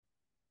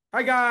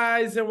Hi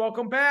guys, and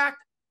welcome back.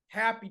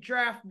 Happy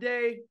draft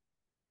day.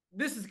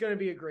 This is going to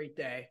be a great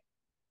day.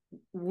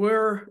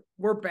 We're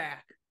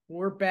back.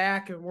 We're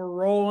back and we're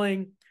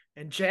rolling.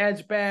 And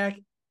Chad's back.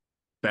 And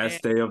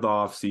Best day of the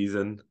off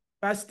season.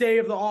 best day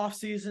of the off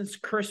season.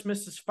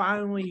 Christmas is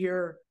finally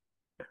here.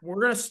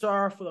 We're gonna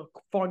start off with a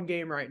fun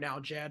game right now.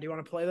 Chad, do you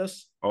want to play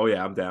this? Oh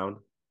yeah, I'm down.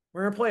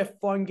 We're gonna play a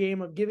fun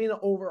game of giving the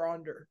over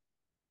under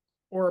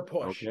or a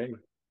push. Okay.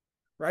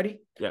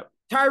 Ready? Yep.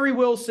 Tyree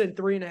Wilson,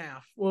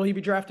 3.5. Will he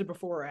be drafted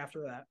before or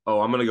after that? Oh,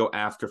 I'm gonna go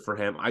after for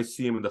him. I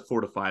see him in the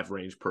 4 to 5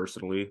 range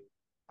personally.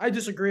 I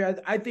disagree.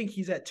 I think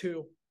he's at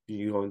 2.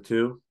 You going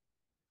to?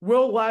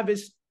 Will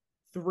Levis,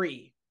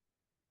 3.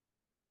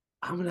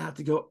 I'm gonna have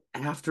to go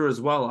after as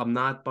well. I'm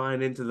not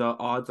buying into the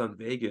odds on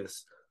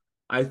Vegas.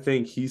 I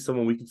think he's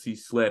someone we can see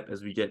slip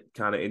as we get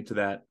kind of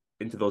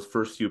into those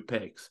first few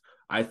picks.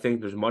 I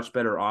think there's much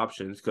better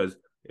options because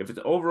if it's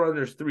over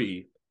under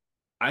 3,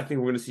 I think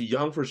we're gonna see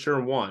Young for sure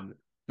one.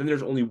 Then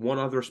there's only one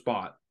other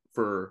spot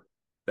for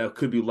that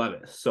could be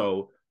Levis.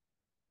 So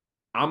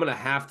I'm gonna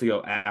have to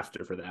go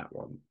after for that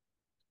one.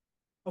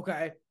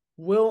 Okay.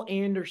 Will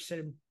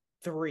Anderson,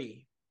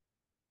 3.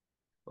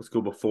 Let's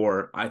go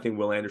before. I think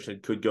Will Anderson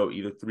could go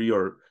either 3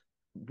 or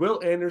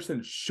Will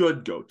Anderson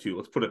should go 2.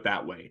 Let's put it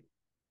that way.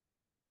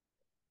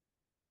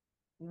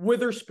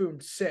 Witherspoon,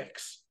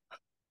 6.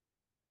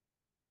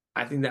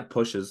 I think that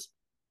pushes.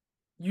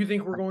 You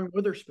think we're going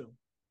Witherspoon?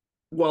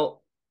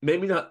 Well,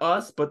 maybe not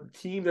us, but the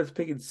team that's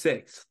picking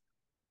 6,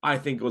 I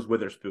think goes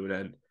Witherspoon.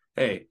 And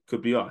hey,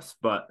 could be us.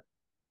 But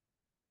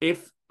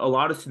if a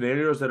lot of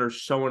scenarios that are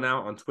showing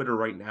out on Twitter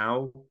right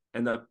now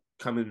end up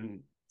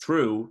coming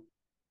true,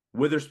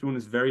 Witherspoon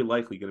is very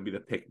likely going to be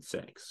the pick at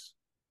 6.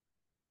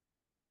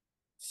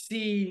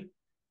 See,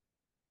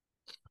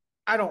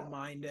 I don't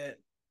mind it.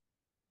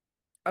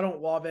 I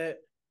don't love it.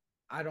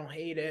 I don't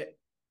hate it.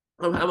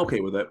 I'm okay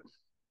with it.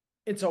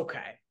 It's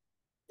okay.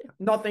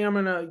 Nothing I'm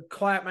going to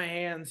clap my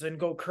hands and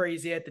go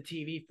crazy at the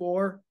TV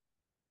for.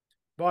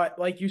 But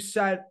like you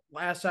said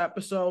last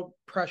episode,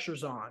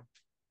 pressure's on.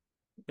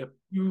 Yep.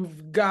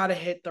 You've got to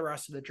hit the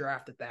rest of the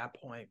draft at that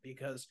point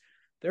because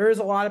there is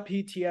a lot of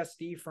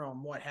PTSD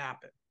from what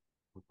happened.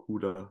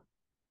 Kuda.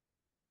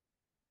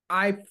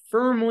 I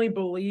firmly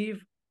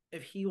believe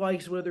if he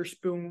likes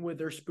Witherspoon,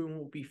 Witherspoon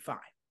will be fine.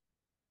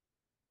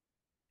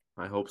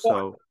 I hope But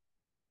so.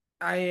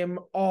 I am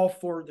all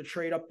for the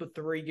trade up to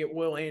 3, get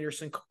Will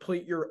Anderson,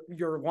 complete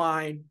your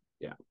line,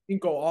 Yeah.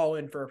 and go all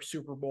in for a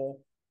Super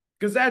Bowl.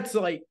 Because that's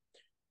a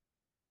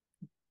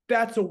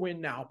win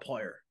now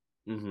player.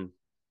 Mm-hmm.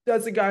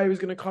 That's a guy who's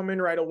going to come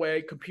in right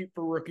away, compete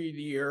for Rookie of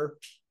the Year,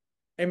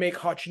 and make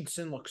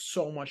Hutchinson look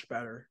so much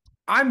better.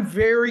 I'm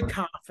very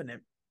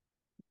confident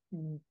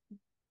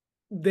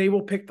they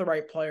will pick the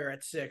right player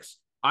at 6.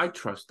 I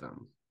trust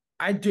them.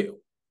 I do.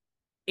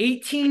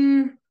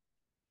 18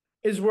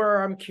 is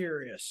where I'm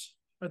curious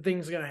what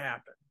things going to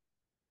happen.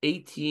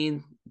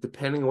 18,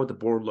 depending on what the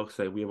board looks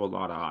like, we have a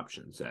lot of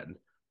options. And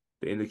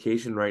the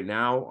indication right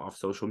now off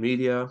social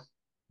media, I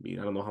mean,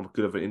 I don't know how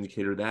good of an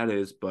indicator that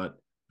is, but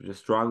there's a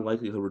strong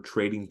likelihood we're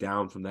trading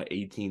down from that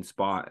 18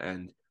 spot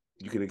and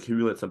you can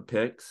accumulate some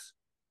picks,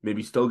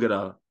 maybe still get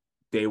a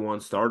day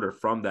one starter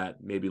from that,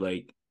 maybe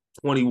like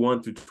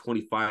 21 through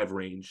 25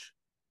 range.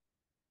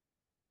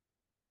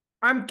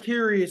 I'm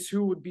curious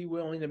who would be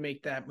willing to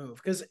make that move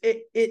because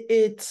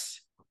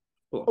it's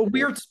a Well,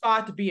 weird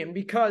spot to be in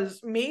because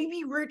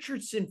maybe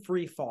Richardson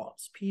free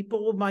falls.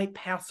 People might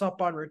pass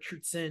up on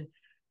Richardson.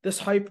 This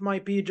hype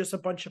might be just a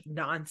bunch of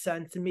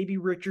nonsense, and maybe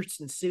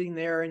Richardson sitting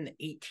there in the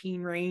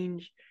 18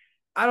 range.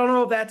 I don't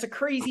know if that's a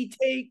crazy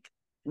take.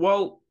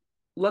 well,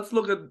 let's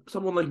look at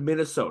someone like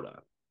Minnesota.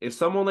 If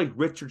someone like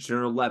Richardson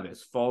or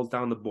Levis falls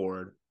down the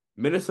board,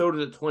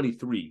 Minnesota's at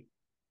 23.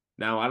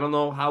 Now, I don't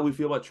know how we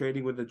feel about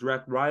trading with a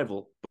direct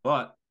rival,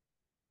 but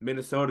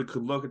Minnesota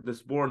could look at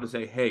this board and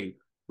say, hey,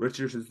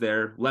 Richardson's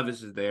there,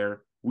 Levis is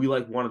there. We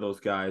like one of those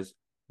guys.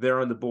 They're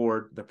on the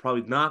board. They're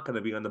probably not going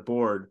to be on the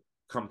board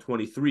come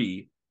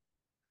 23.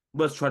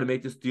 Let's try to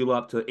make this deal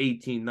up to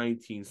 18,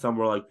 19,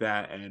 somewhere like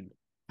that, and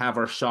have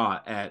our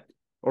shot at,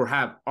 or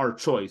have our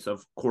choice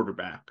of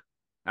quarterback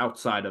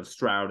outside of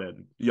Stroud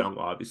and Young,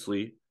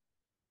 obviously.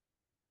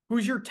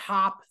 Who's your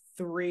top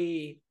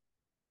 3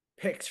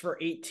 picks for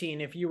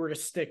 18 if you were to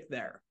stick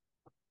there?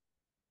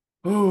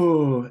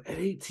 Oh, at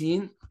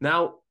 18.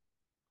 Now,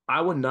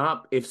 I would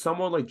not, if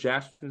someone like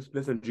Jackson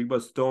Smith and Jigba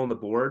is still on the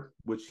board,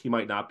 which he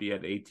might not be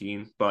at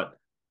 18, but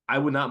I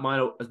would not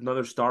mind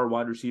another star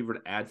wide receiver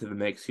to add to the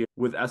mix here,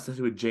 with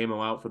especially with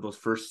JMO out for those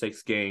first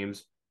 6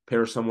 games,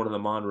 pair someone in the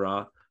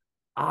Monra.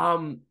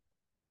 Um,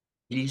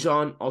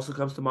 Bijan also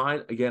comes to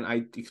mind. Again,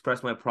 I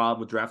expressed my problem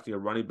with drafting a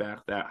running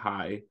back that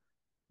high,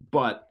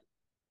 but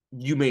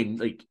you may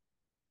like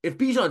if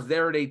Bijan's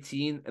there at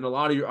 18 and a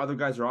lot of your other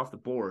guys are off the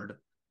board,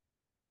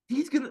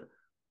 he's gonna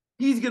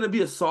he's gonna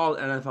be a solid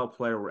NFL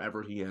player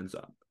wherever he ends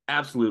up.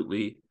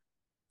 Absolutely.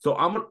 So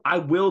I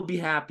will be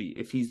happy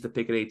if he's the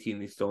pick at 18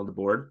 and he's still on the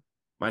board.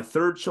 My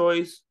third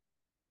choice.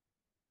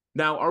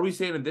 Now, are we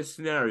saying in this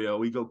scenario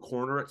we go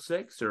corner at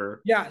 6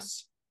 or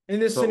Yes. In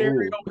this So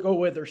scenario, ooh, we go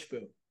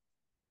Witherspoon.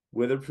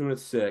 Witherspoon at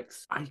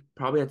 6. I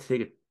probably have to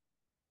take it.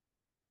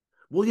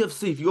 Well, you have to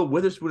see if you go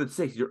Witherspoon at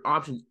 6, your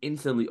options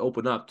instantly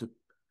open up to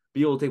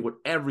be able to take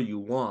whatever you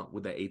want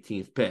with that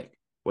 18th pick,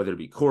 whether it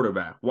be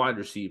quarterback, wide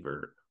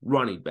receiver,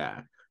 running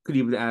back, could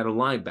even add a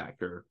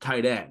linebacker,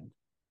 tight end.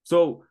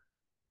 So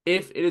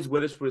if it is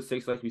Witherspoon at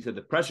 6, like we said,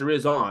 the pressure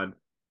is on,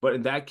 but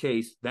in that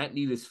case, that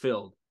need is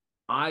filled.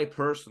 I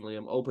personally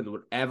am open to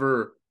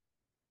whatever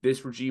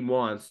this regime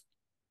wants,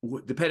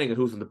 depending on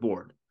who's on the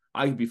board.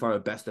 I could be fine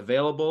with best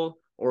available,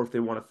 or if they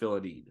want to fill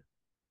a need.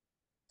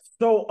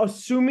 So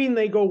assuming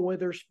they go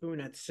Witherspoon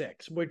at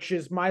 6, which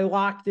is my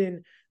locked in.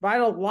 If I had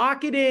to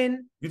lock it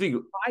in, You think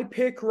my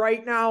pick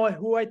right now,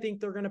 who I think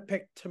they're going to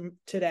pick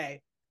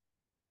today,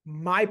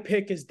 my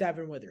pick is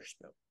Devin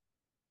Witherspoon.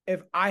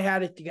 If I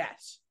had it to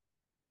guess.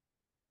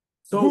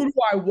 Who so? do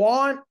I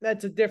want?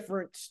 That's a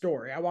different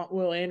story. I want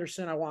Will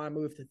Anderson. I want to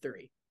move to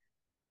 3.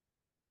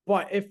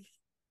 But if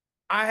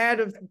I had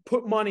to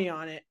put money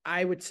on it,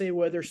 I would say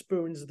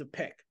Witherspoon's the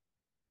pick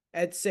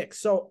at 6.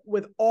 So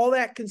with all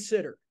that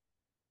considered,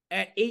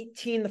 at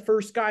 18, the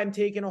first guy I'm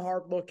taking a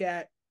hard look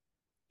at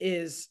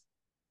is,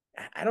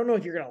 I don't know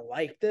if you're going to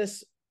like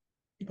this,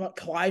 but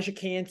Kalijah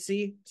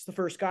Cansey. It's the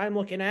first guy I'm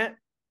looking at.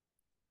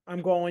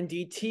 I'm going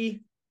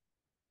DT.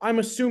 I'm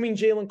assuming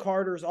Jalen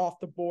Carter's off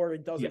the board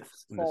and doesn't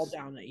Yes, fall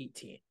down to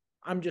 18.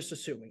 I'm just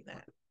assuming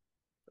that.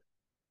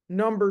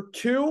 Number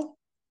 2,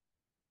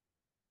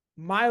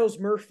 Miles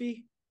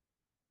Murphy.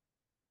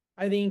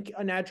 I think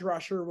an edge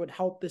rusher would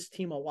help this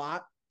team a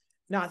lot.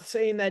 Not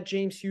saying that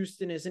James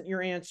Houston isn't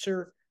your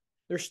answer.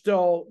 There's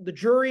still, the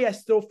jury, I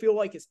still feel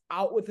like, is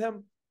out with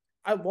him.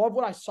 I love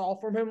what I saw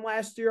from him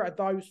last year. I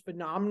thought he was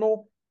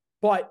phenomenal.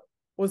 But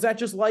was that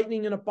just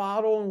lightning in a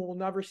bottle and we'll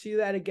never see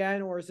that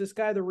again? Or is this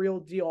guy the real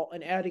deal?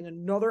 And adding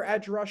another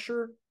edge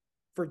rusher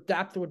for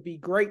depth would be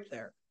great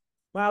there.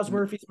 Miles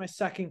Murphy's my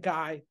second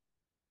guy.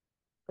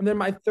 And then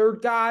my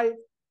third guy,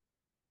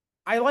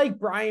 I like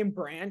Brian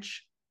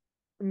Branch.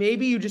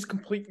 Maybe you just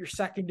complete your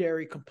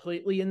secondary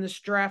completely in this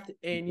draft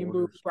and you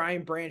move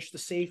Brian Branch to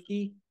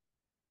safety.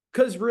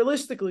 Because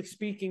realistically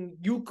speaking,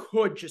 you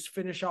could just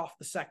finish off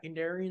the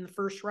secondary in the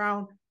first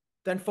round,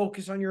 then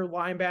focus on your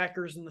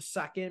linebackers in the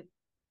second,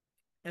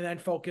 and then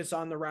focus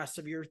on the rest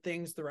of your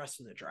things the rest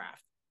of the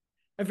draft.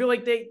 I feel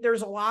like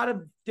there's a lot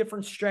of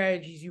different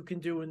strategies you can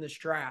do in this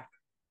draft,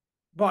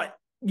 but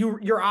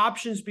your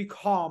options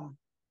become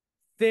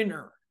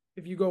thinner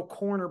if you go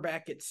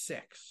cornerback at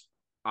 6.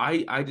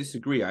 I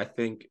disagree. I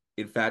think,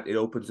 in fact, it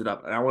opens it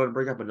up. And I want to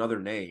bring up another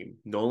name,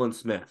 Nolan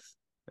Smith,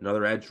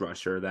 another edge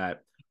rusher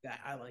that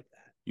I like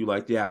that. you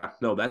like. Yeah,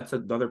 no, that's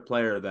another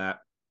player that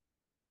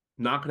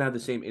not going to have the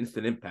same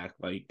instant impact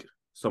like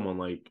someone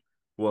like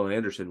Will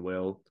Anderson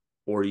will,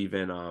 or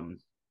even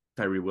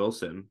Tyree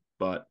Wilson.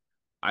 But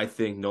I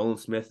think Nolan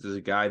Smith is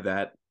a guy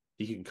that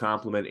he can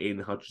complement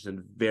Aiden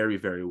Hutchinson very,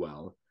 very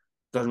well.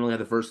 Doesn't really have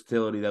the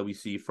versatility that we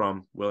see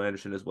from Will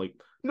Anderson. Is like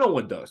no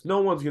one does.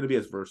 No one's going to be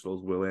as versatile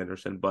as Will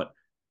Anderson, but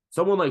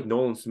someone like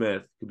Nolan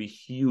Smith could be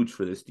huge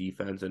for this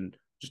defense and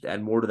just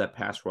add more to that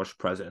pass rush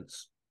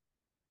presence.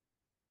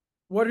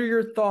 What are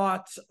your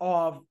thoughts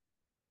of,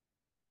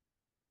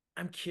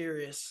 I'm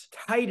curious,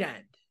 tight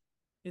end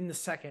in the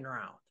second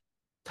round?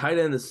 Tight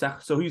end the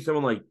second. So he's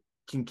someone like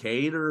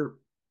Kincaid, or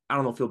I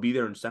don't know if he'll be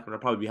there in the second. I'll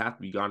probably have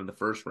to be gone in the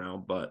first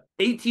round, but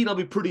 18, I'll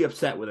be pretty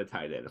upset with a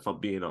tight end if I'm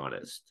being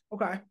honest.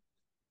 Okay.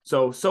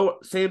 So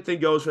same thing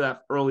goes for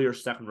that earlier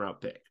second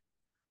round pick.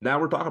 Now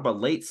we're talking about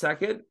late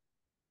second.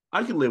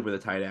 I can live with a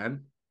tight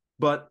end,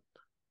 but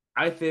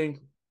I think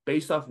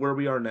based off where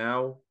we are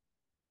now,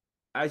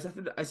 I said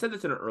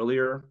this in an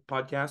earlier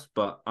podcast,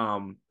 but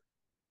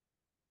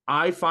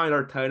I find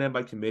our tight end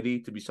by committee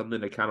to be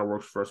something that kind of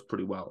works for us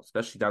pretty well,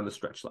 especially down the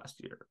stretch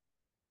last year.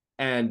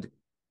 And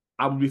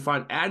I would be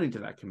fine adding to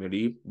that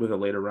committee with a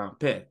later round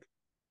pick,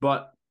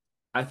 but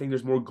I think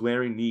there's more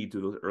glaring need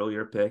to those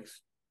earlier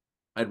picks.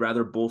 I'd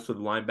rather bolster the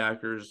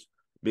linebackers,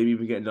 maybe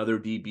even get another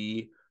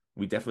DB.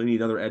 We definitely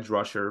need another edge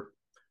rusher.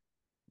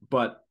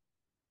 But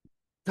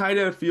tight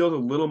end feels a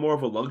little more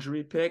of a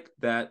luxury pick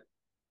that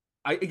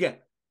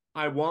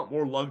I want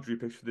more luxury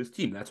picks for this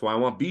team. That's why I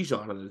want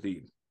Bijan on the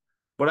team.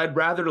 But I'd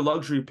rather the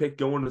luxury pick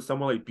go into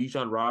someone like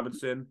Bijan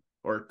Robinson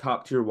or a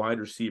top tier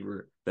wide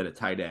receiver than a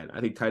tight end.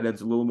 I think tight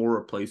end's a little more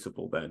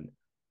replaceable than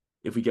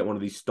if we get one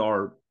of these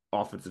star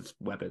offensive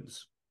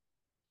weapons.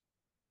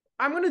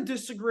 I'm going to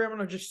disagree. I'm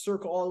going to just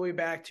circle all the way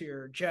back to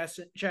your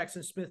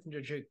Jackson Smith and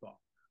Jigba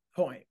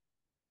point.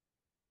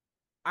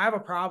 I have a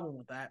problem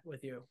with that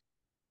with you.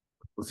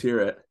 Let's hear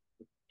it.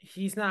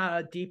 He's not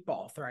a deep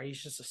ball threat.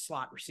 He's just a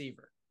slot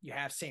receiver. You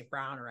have St.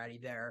 Brown already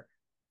there.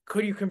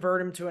 Could you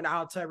convert him to an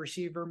outside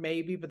receiver?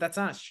 Maybe, but that's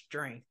not a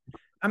strength.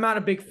 I'm not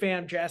a big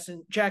fan of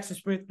Jackson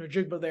Smith and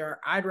Jigba there.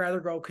 I'd rather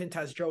go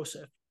Quintez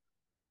Joseph.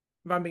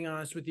 If I'm being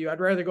honest with you, I'd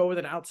rather go with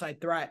an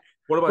outside threat.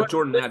 What about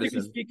Jordan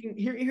Addison? Speaking,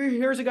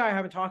 here's a guy I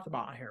haven't talked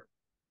about here.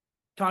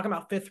 Talking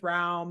about 5th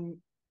round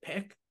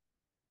pick.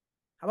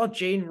 How about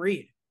Jaden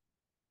Reed?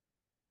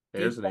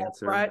 There's an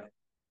answer. Threat,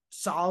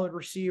 solid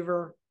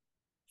receiver,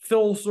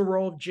 fills the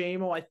role of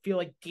JMO, I feel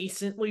like,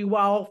 decently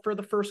well for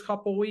the first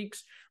couple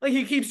weeks. Like,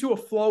 he keeps you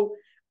afloat.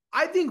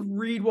 I think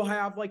Reed will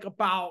have like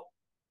about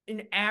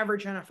an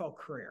average NFL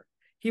career.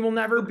 He will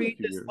never He'll go a be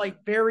few this years.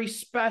 like very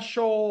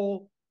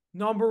special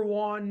number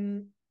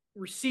one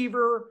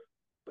receiver,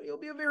 but he'll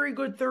be a very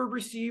good third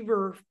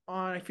receiver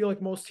on, I feel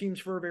like, most teams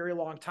for a very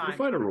long He'll time.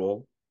 find a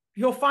role.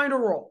 He'll find a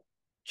role.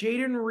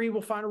 Jaden Reed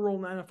will find a role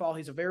in the NFL.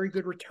 He's a very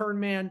good return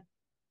man.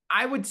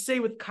 I would say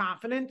with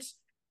confidence,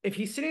 if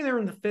he's sitting there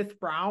in the 5th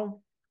round,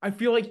 I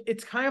feel like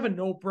it's kind of a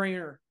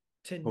no-brainer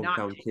to not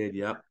Hometown take kid,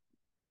 yep.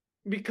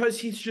 because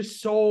he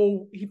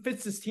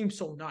fits this team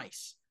so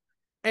nice.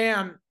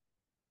 And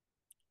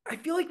I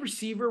feel like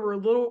receiver,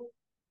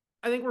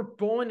 I think we're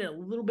blowing it a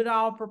little bit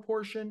out of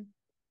proportion,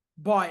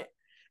 but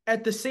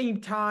at the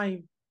same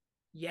time,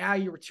 yeah,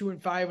 you were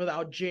 2-5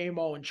 without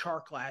JMO and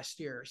Chark last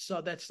year.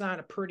 So that's not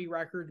a pretty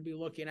record to be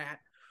looking at.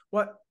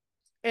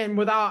 And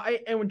when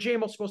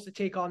JMO's supposed to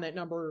take on that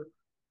number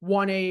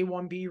 1A,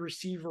 1B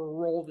receiver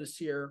role this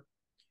year,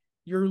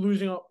 you're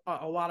losing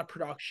a lot of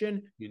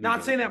production.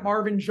 Not saying that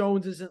Marvin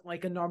Jones isn't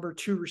like a number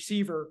 2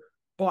 receiver,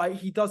 but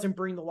he doesn't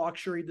bring the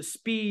luxury, the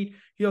speed,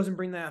 he doesn't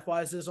bring the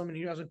athleticism, and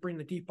he doesn't bring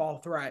the deep ball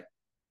threat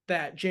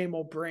that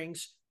JMO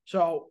brings.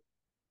 So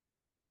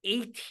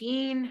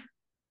 18,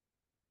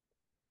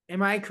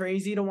 am I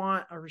crazy to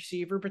want a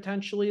receiver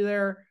potentially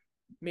there?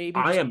 Maybe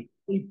I just am.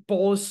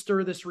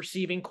 bolster this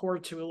receiving core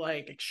to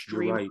like You're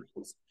extreme, right.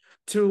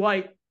 to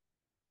like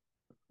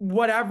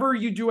whatever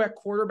you do at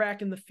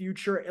quarterback in the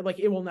future, like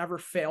it will never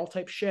fail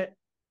type shit.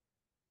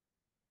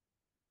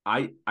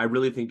 I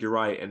really think you're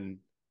right. And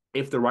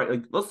if the right,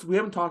 like, we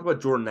haven't talked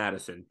about Jordan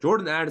Addison.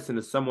 Jordan Addison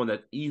is someone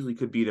that easily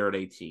could be there at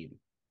 18.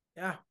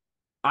 Yeah.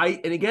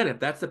 And again, if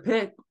that's a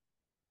pick,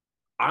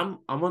 I'm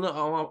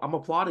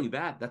applauding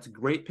that. That's a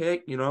great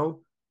pick. We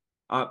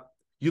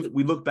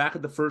look back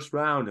at the first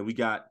round and we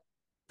got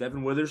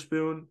Devin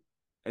Witherspoon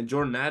and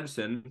Jordan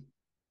Addison.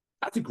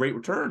 That's a great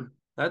return.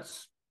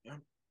 Yeah.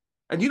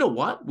 And you know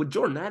what? With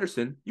Jordan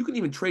Addison, you can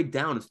even trade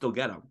down and still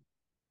get him.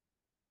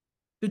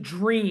 The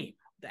dream,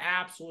 the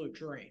absolute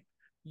dream.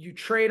 You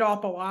trade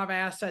off a lot of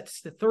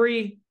assets to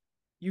 3,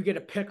 you get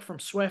a pick from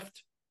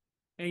Swift,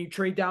 and you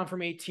trade down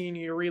from 18,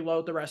 and you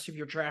reload the rest of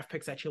your draft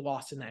picks that you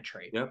lost in that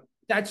trade. Yep.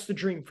 That's the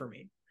dream for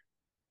me.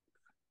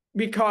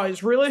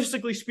 Because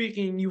realistically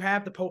speaking, you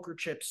have the poker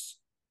chips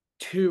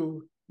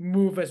to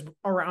move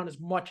around as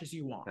much as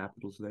you want.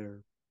 Capital's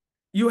there.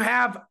 You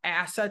have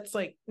assets,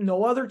 like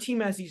no other team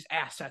has these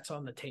assets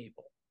on the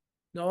table.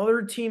 No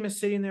other team is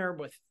sitting there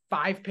with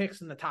 5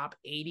 picks in the top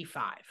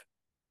 85.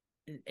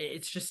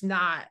 It's just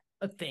not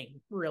a thing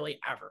really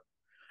ever.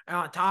 And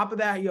on top of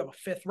that, you have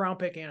a 5th round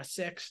pick and a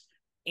 6th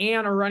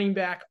and a running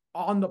back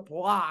on the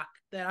block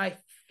that I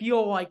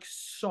feel like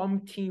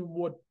some team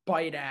would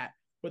bite at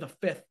with a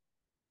 5th.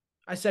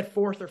 I said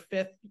 4th or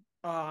 5th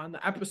on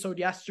the episode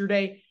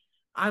yesterday.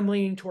 I'm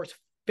leaning towards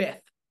 5th.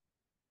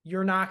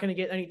 You're not going to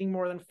get anything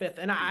more than 5th.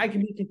 And I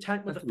can be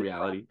content with the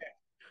reality.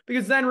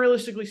 Because then,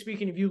 realistically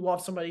speaking, if you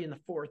love somebody in the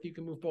 4th, you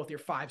can move both your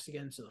 5s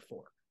again to the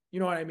 4th. You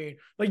know what I mean?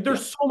 Like,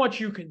 there's so much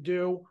you can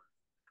do.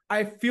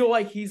 I feel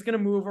like he's going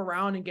to move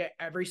around and get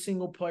every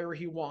single player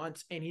he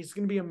wants, and he's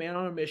going to be a man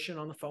on a mission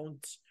on the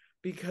phones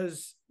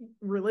because,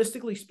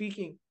 realistically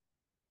speaking,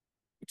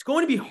 it's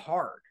going to be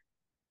hard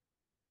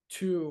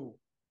to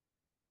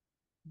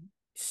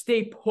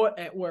stay put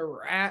at where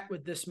we're at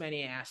with this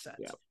many assets.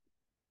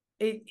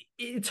 Yeah.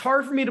 It's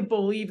hard for me to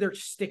believe they're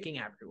sticking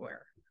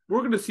everywhere. We're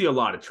going to see a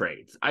lot of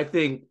trades. I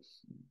think,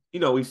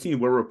 we've seen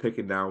where we're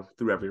picking now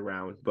through every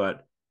round,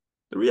 but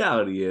the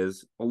reality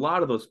is a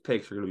lot of those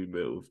picks are going to be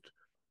moved.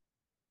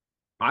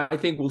 I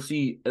think we'll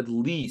see at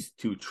least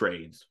 2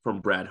 trades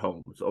from Brad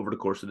Holmes over the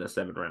course of the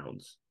 7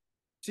 rounds.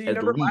 So you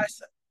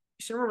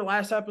remember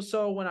last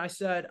episode when I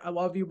said, I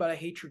love you, but I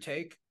hate your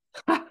take?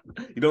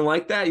 You don't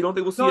like that? You don't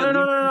think we'll see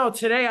No.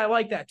 Today I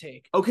like that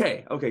take.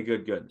 Okay,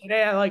 good.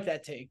 Today I like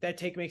that take. That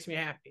take makes me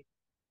happy.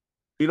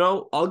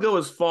 I'll go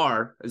as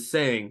far as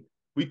saying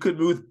we could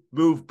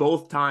move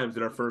both times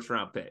in our first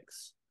round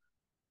picks.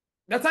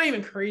 That's not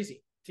even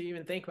crazy to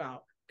even think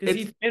about because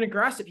he's been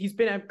aggressive. He's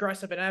been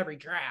aggressive in every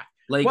draft.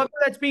 Whether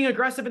that's being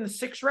aggressive in the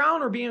 6th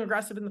round or being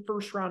aggressive in the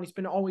 1st round, he's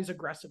been always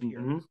aggressive here.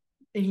 Mm-hmm.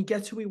 And he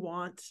gets who he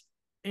wants.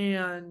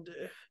 And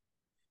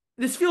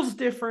this feels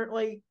different.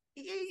 Like,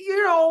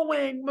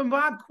 when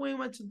Bob Quinn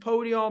went to the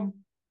podium,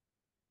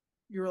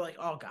 you were like,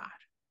 oh, God.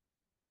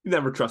 You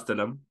never trusted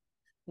him.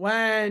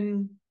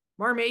 When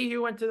Mar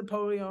Mayhew went to the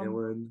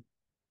podium,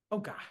 oh,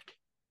 God.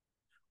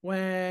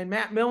 When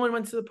Matt Millen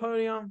went to the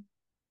podium,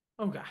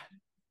 oh, God.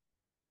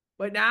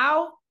 But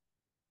now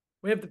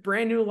we have the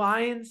brand new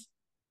Lions.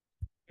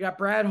 We got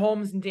Brad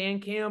Holmes and Dan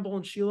Campbell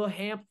and Sheila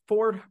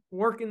Hampford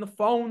working the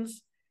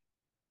phones.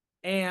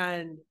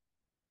 And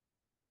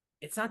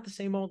it's not the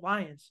same old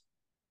Lions.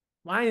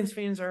 Lions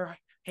fans are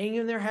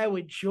hanging their head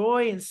with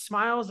joy and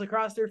smiles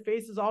across their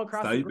faces all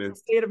across the great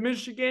state of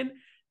Michigan.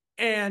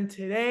 And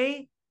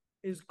today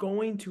is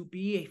going to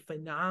be a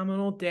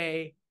phenomenal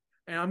day.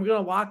 And I'm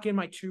going to lock in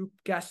my 2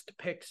 guest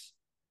picks.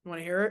 You want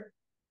to hear it?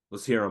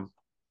 Let's hear them.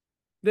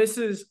 This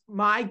is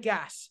my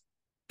guess.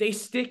 They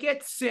stick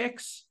at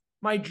 6.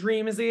 My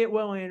dream is they get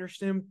Will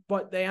Anderson,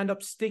 but they end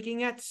up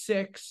sticking at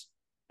 6,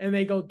 and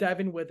they go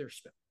Devin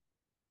Witherspoon.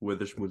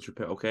 Witherspoon's your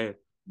pick. Okay.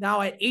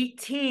 Now at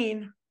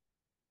 18,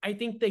 I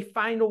think they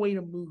find a way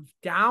to move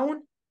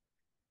down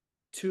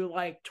to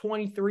like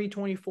 23,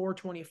 24,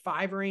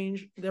 25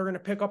 range. They're going to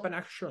pick up an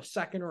extra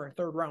second or a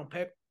third round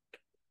pick.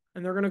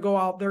 And they're going to go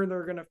out there and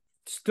they're going to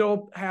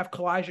still have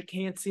Kalijah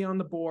Cansey on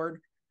the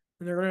board.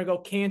 And they're going to go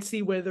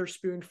Cansey,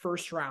 Witherspoon,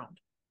 first round.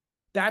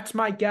 That's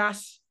my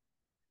guess.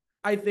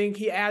 I think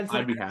he adds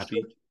I'd be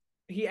happy.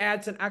 He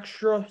adds an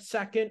extra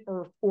second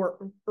or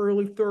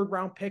early third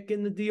round pick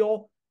in the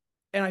deal.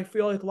 And I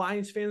feel like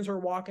Lions fans are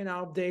walking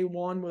out day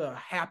one with a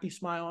happy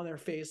smile on their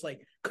face,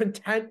 like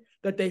content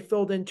that they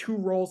filled in 2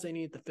 roles they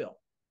need to fill.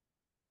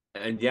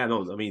 And yeah,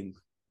 no, I mean,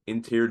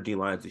 interior D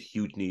line is a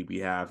huge need we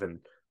have. And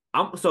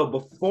so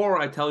before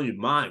I tell you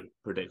my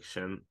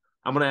prediction,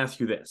 I'm going to ask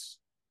you this.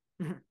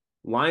 Mm-hmm.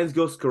 Lions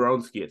go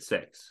Skoronski at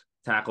 6,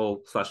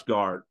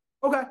 tackle/guard.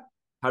 Okay.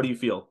 How do you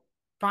feel?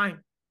 Fine.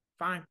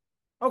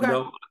 Okay. You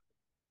know,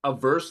 a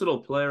versatile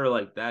player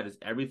like that is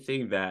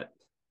everything that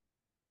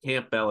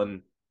Campbell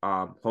and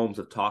Holmes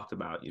have talked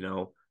about,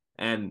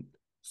 and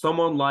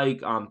someone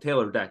like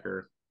Taylor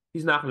Decker,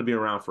 he's not going to be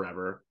around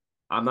forever.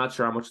 I'm not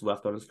sure how much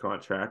left on his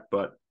contract,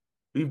 but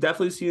we've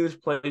definitely seen his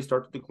play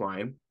start to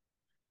decline.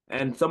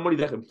 And somebody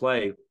that can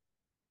play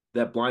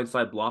that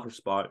blindside blocker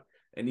spot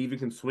and even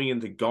can swing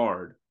into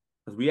guard,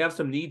 because we have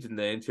some needs in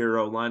the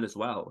interior line as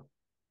well.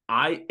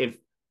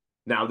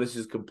 Now this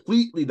is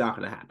completely not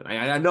going to happen.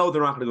 I know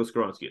they're not going to go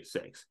Skoronski at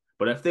 6,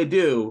 but if they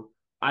do,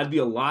 I'd be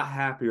a lot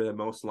happier than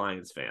most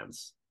Lions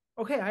fans.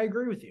 Okay, I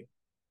agree with you.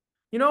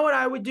 You know what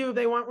I would do if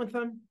they went with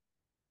them?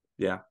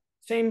 Yeah.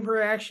 Same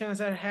reaction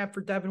as I had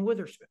for Devin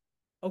Witherspoon.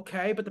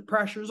 Okay, but the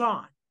pressure's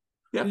on.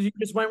 Yeah. You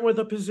just went with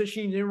a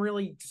position you didn't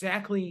really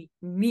exactly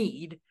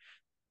need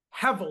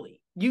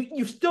heavily.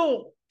 You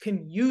still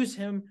can use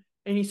him,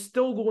 and he's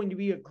still going to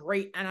be a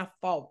great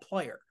NFL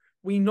player.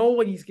 We know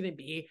what he's going to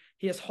be.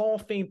 He has Hall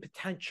of Fame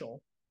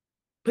potential.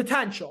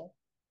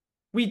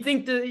 We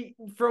think that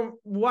from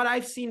what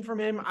I've seen from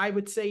him, I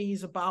would say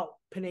he's about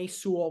Penei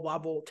Sewell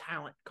level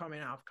talent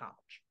coming out of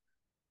college.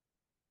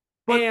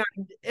 But,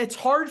 and it's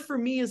hard for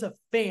me as a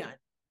fan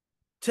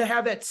to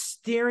have that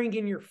staring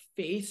in your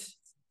face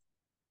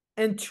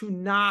and to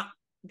not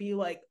be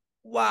like,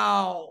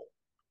 wow,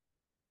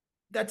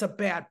 that's a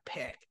bad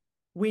pick.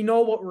 We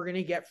know what we're going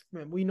to get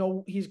from him. We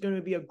know he's going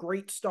to be a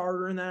great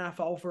starter in the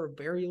NFL for a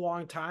very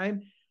long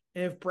time.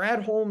 And if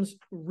Brad Holmes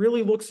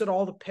really looks at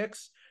all the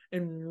picks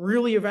and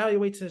really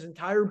evaluates his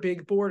entire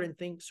big board and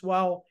thinks,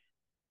 well,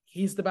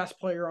 he's the best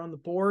player on the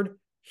board,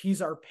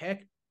 he's our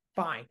pick,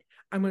 fine.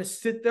 I'm going to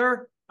sit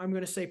there. I'm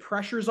going to say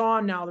pressure's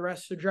on now the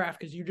rest of the draft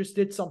because you just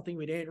did something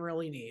we didn't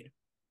really need.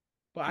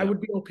 But I would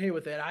be okay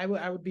with it. I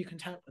would be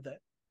content with it.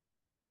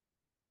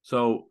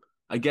 So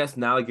I guess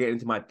now I get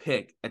into my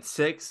pick. At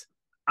 6,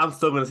 I'm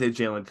still going to say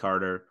Jalen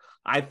Carter.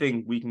 I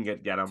think we can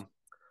get him.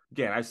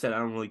 Again, I said I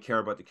don't really care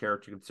about the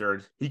character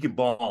concerns. He can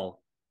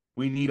ball.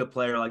 We need a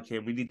player like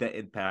him. We need that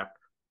impact.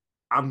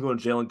 I'm going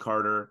Jalen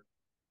Carter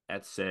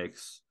at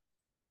 6.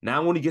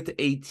 Now when you get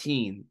to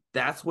 18,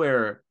 that's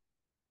where,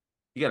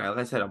 again, like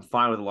I said, I'm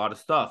fine with a lot of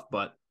stuff,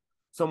 but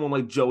someone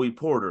like Joey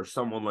Porter,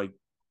 someone like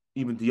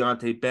even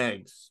Deontay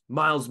Banks,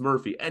 Miles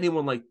Murphy,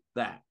 anyone like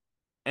that,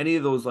 any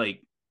of those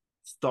like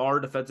star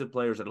defensive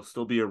players that'll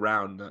still be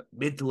around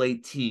mid to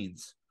late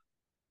teens,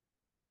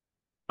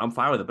 I'm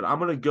fine with it. But I'm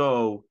going to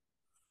go,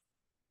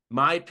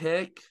 my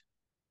pick,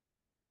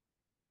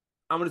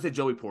 I'm going to say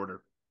Joey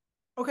Porter.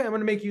 Okay, I'm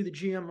going to make you the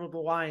GM of the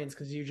Lions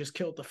because you just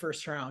killed the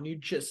first round. You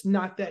just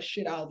knocked that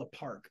shit out of the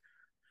park.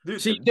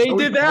 Dude, see, they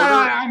did that.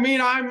 Porter, I mean,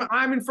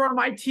 I'm in front of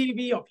my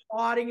TV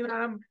applauding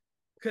them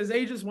because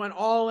they just went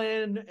all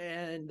in.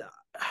 And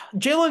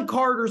Jalen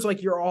Carter's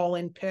like your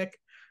all-in pick.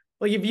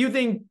 Like if you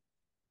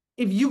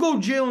go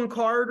Jalen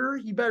Carter,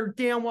 you better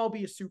damn well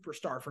be a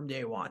superstar from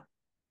day one.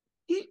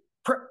 He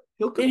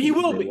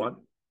will be. One.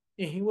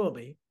 Yeah, he will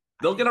be.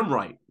 They'll get him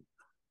right.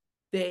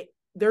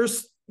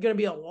 There's going to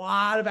be a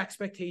lot of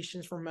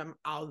expectations from him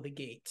out of the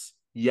gates.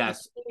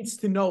 Yes. He needs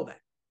to know that.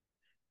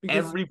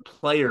 Every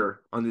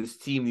player on this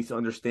team needs to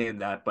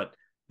understand that, but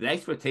the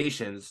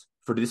expectations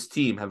for this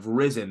team have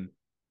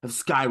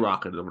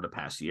skyrocketed over the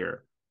past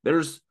year.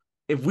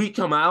 If we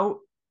come out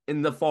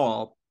in the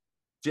fall,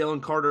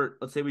 Jalen Carter,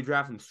 let's say we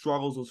draft him,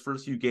 struggles those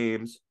first few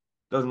games,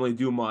 doesn't really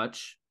do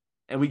much,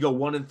 and we go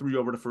 1-3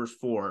 over the first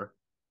 4,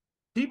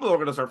 people are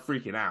going to start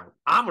freaking out.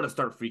 I'm going to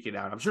start freaking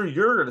out. I'm sure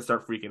you're going to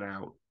start freaking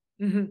out.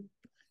 Mm-hmm.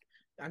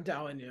 I'm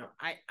telling you,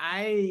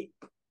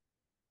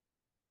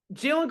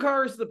 Jalen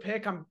Carter's the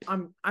pick.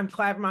 I'm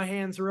clapping my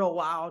hands real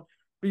loud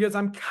because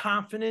I'm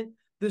confident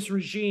this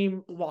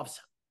regime loves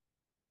him.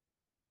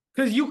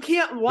 Because you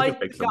can't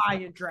like the guy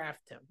and draft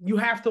him. You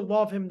have to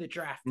love him to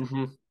draft him.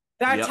 Mm-hmm.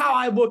 That's how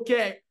I look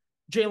at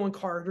Jalen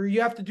Carter.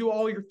 You have to do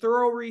all your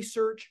thorough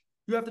research.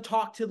 You have to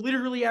talk to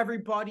literally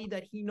everybody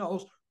that he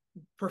knows,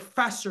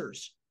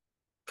 professors,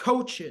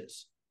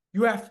 coaches.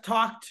 You have to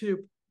talk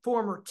to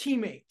former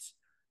teammates.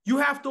 You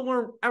have to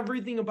learn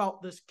everything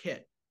about this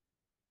kid.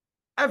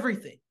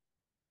 Everything.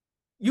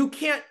 You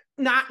can't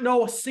not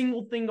know a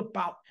single thing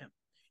about him.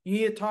 You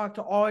need to talk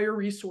to all your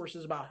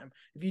resources about him.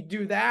 If you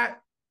do that,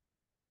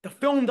 the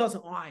film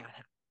doesn't lie on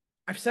him.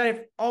 I've said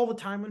it all the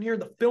time on here.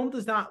 The film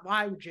does not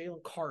lie with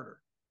Jalen Carter.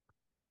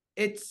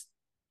 It's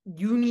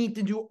you need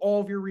to do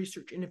all of your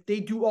research. And if they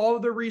do all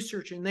of their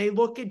research and they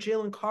look at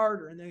Jalen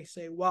Carter and they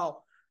say,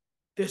 well,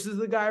 this is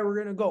the guy we're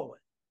going to go with,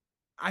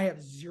 I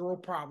have zero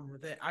problem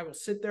with it. I will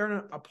sit there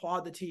and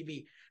applaud the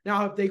TV.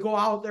 Now, if they go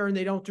out there and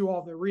they don't do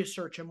all their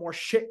research and more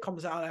shit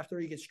comes out after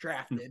he gets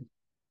drafted,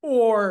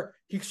 or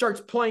he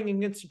starts playing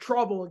against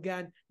trouble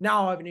again,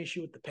 now I have an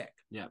issue with the pick.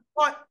 Yeah.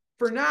 But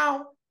for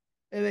now,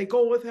 and they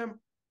go with him,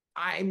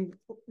 I'm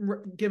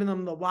giving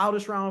them the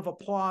loudest round of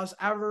applause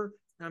ever.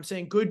 And I'm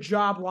saying, good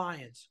job,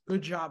 Lions.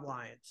 Good job,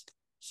 Lions.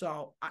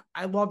 So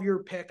I love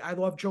your pick. I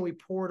love Joey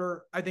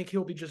Porter. I think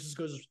he'll be just as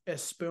good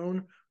as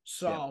Spoon.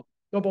 So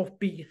they'll both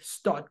be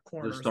stud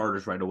corners. The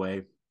starters right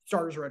away.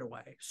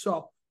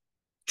 So,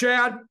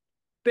 Chad,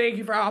 thank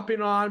you for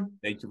hopping on.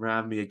 Thank you for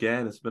having me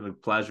again. It's been a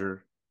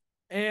pleasure.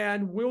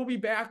 And we'll be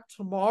back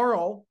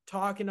tomorrow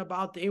talking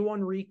about day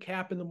one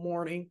recap in the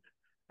morning.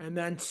 And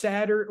then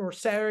Saturday or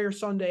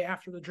Sunday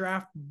after the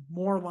draft,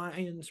 more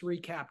Lions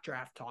recap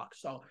draft talk.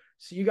 So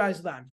see you guys then.